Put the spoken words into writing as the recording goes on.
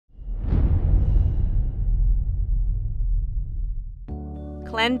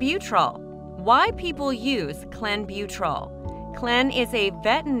Clenbuterol. Why people use Clenbuterol? Clen is a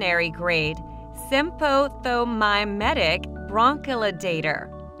veterinary-grade sympathomimetic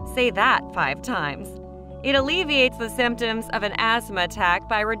bronchodilator. Say that 5 times. It alleviates the symptoms of an asthma attack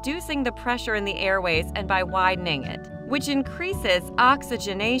by reducing the pressure in the airways and by widening it, which increases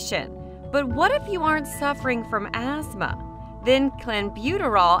oxygenation. But what if you aren't suffering from asthma? Then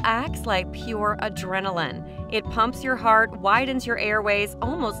Clenbuterol acts like pure adrenaline. It pumps your heart, widens your airways,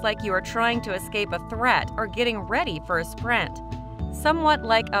 almost like you are trying to escape a threat or getting ready for a sprint. Somewhat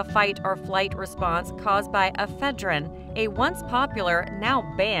like a fight or flight response caused by ephedrine, a once popular, now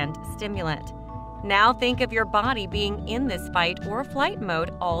banned stimulant. Now think of your body being in this fight or flight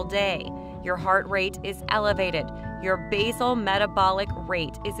mode all day. Your heart rate is elevated. Your basal metabolic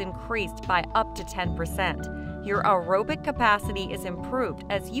rate is increased by up to 10%. Your aerobic capacity is improved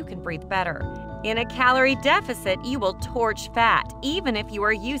as you can breathe better. In a calorie deficit, you will torch fat, even if you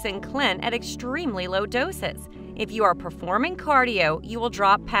are using Clen at extremely low doses. If you are performing cardio, you will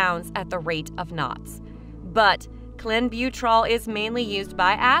drop pounds at the rate of knots. But Clenbuterol is mainly used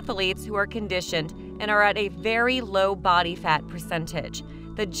by athletes who are conditioned and are at a very low body fat percentage.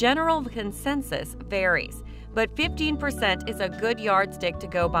 The general consensus varies, but 15% is a good yardstick to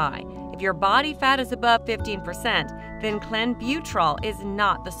go by. If your body fat is above 15%, then Clenbuterol is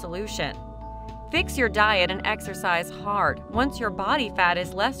not the solution. Fix your diet and exercise hard. Once your body fat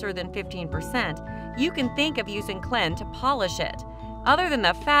is lesser than 15%, you can think of using Clen to polish it. Other than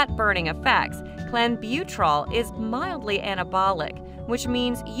the fat-burning effects, Clenbuterol is mildly anabolic, which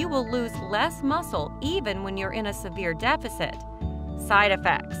means you will lose less muscle even when you're in a severe deficit. Side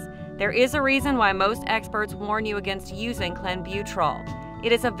effects. There is a reason why most experts warn you against using Clenbuterol.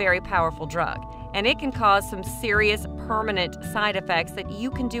 It is a very powerful drug, and it can cause some serious permanent side effects that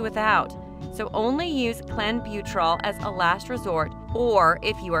you can do without. So only use Clenbuterol as a last resort or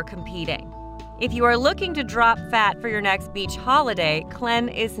if you are competing. If you are looking to drop fat for your next beach holiday, Clen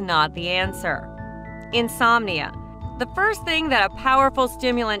is not the answer. Insomnia. The first thing that a powerful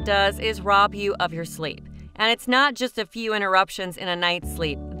stimulant does is rob you of your sleep. And it's not just a few interruptions in a night's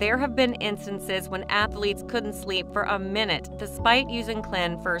sleep. There have been instances when athletes couldn't sleep for a minute despite using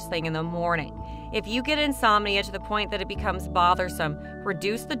Clen first thing in the morning. If you get insomnia to the point that it becomes bothersome,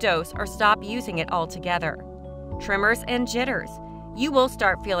 reduce the dose or stop using it altogether. Tremors and jitters. You will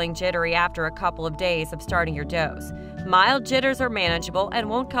start feeling jittery after a couple of days of starting your dose. Mild jitters are manageable and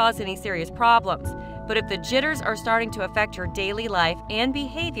won't cause any serious problems. But if the jitters are starting to affect your daily life and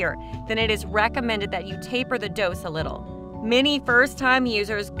behavior, then it is recommended that you taper the dose a little. Many first-time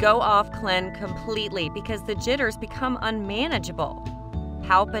users go off Clen completely because the jitters become unmanageable.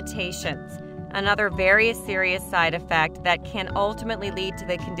 Palpitations. Another very serious side effect that can ultimately lead to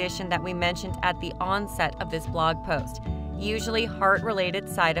the condition that we mentioned at the onset of this blog post. Usually, heart-related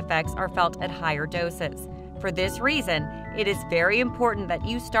side effects are felt at higher doses. For this reason, it is very important that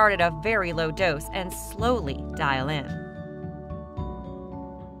you start at a very low dose and slowly dial in.